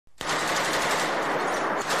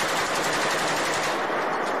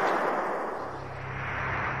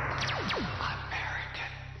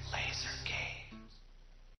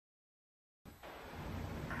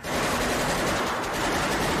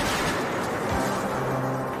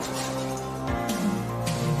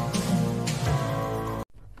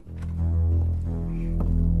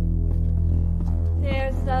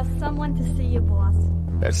Someone to see you, boss.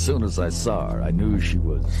 As soon as I saw her, I knew she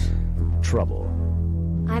was trouble.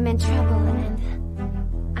 I'm in trouble,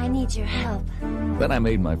 and I need your help. Then I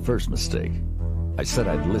made my first mistake. I said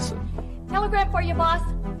I'd listen. Telegram for you, boss.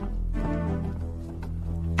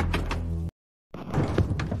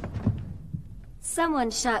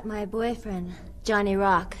 Someone shot my boyfriend, Johnny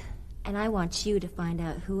Rock, and I want you to find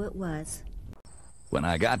out who it was. When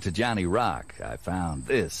I got to Johnny Rock, I found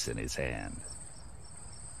this in his hand.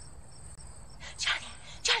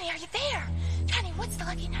 Johnny, are you there? Johnny, what's the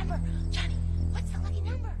lucky number? Johnny, what's the lucky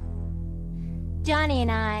number? Johnny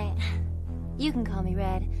and I, you can call me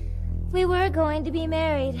Red, we were going to be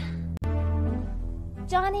married.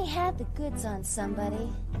 Johnny had the goods on somebody.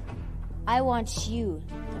 I want you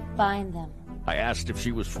to find them. I asked if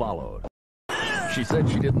she was followed. She said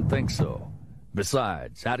she didn't think so.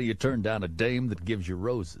 Besides, how do you turn down a dame that gives you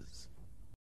roses?